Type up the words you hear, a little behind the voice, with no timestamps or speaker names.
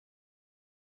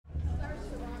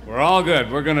We're all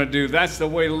good. We're going to do That's the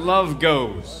Way Love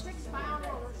Goes.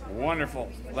 Wonderful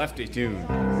lefty tune.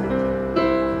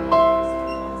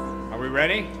 Are we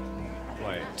ready?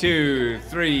 Play. 2,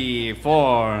 3,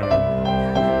 4.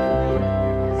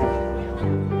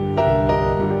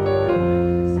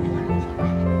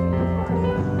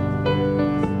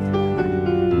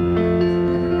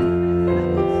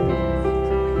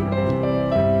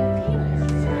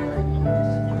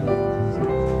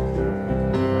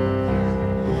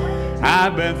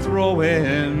 I've been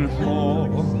throwing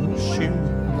horseshoes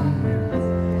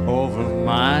over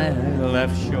my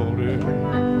left shoulder.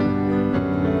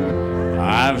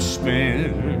 I've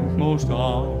spent most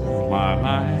all my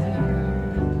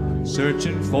life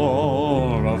searching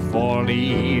for a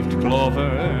four-leaved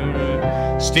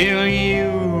clover. Still you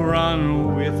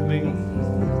run with me,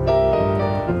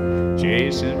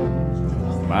 chasing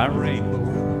my rainbow.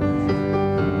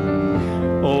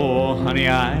 Oh, honey,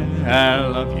 I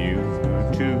love you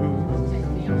too,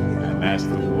 and that's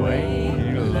the way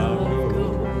love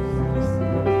goes.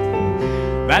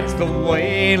 That's the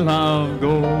way love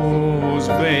goes,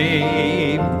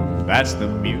 babe. That's the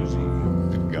music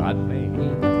that God made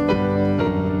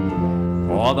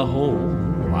for the whole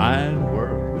wide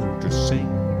world to sing.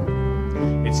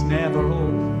 It's never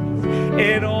old,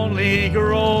 it only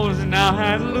grows. Now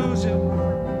and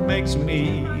losing makes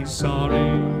me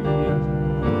sorry.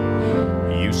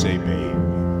 You say, babe,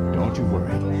 don't you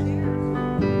worry.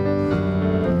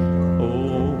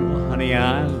 Oh, honey,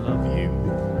 I love you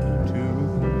too,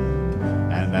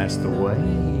 and that's the way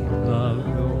love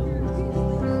goes.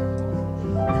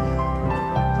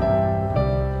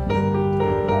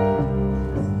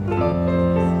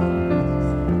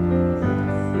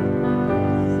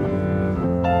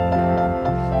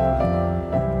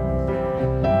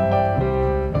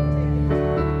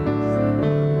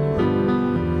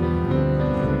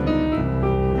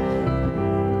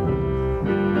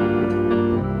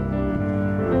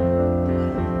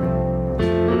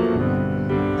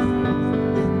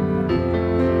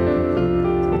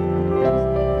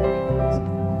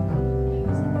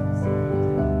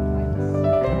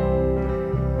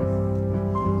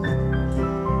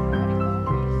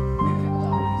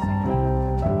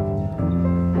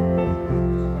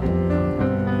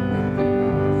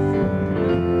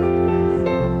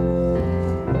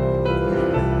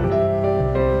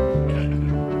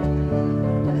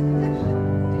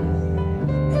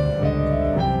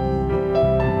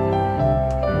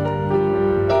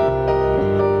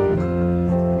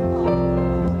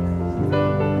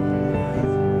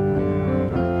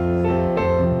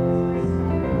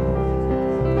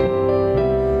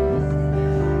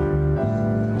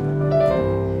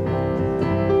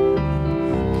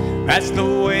 That's the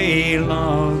way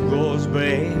love goes,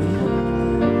 babe.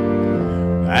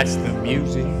 That's the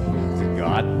music that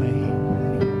God made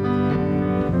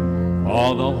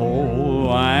for the whole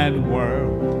wide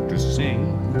world to sing.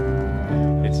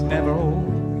 It's never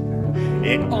old,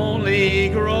 it only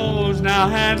grows. Now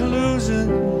and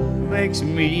losing makes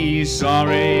me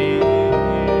sorry.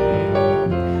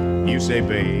 You say,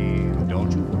 babe,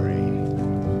 don't you worry.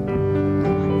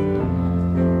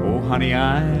 Oh, honey,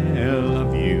 I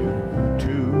love you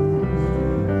too,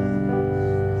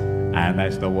 and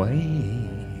that's the way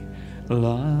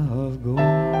love goes.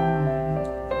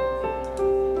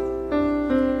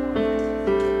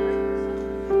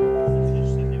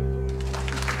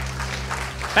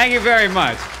 Thank you very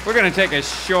much. We're going to take a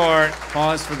short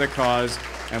pause for the cause,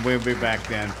 and we'll be back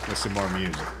then with some more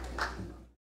music.